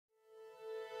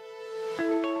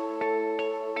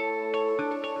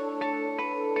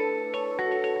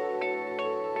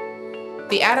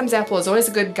The Adam's apple is always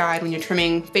a good guide when you're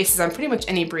trimming faces on pretty much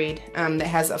any breed that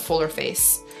has a fuller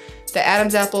face. The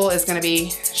Adam's apple is going to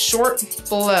be short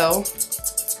below,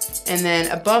 and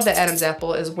then above the Adam's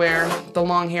apple is where the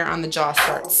long hair on the jaw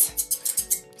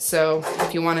starts. So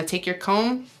if you want to take your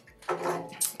comb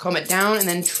it down and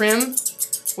then trim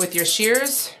with your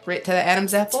shears right to the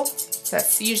Adam's apple.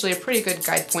 That's usually a pretty good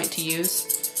guide point to use,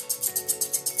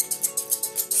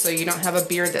 so you don't have a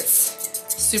beard that's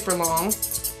super long.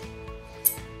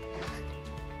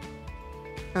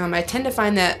 I tend to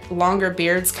find that longer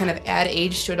beards kind of add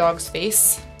age to a dog's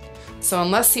face. So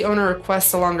unless the owner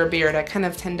requests a longer beard, I kind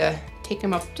of tend to take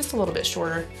them up just a little bit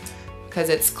shorter because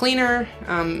it's cleaner,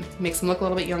 makes them look a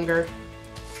little bit younger,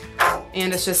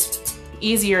 and it's just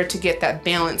easier to get that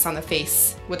balance on the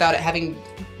face without it having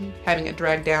it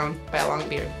dragged down by a long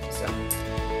beard. So.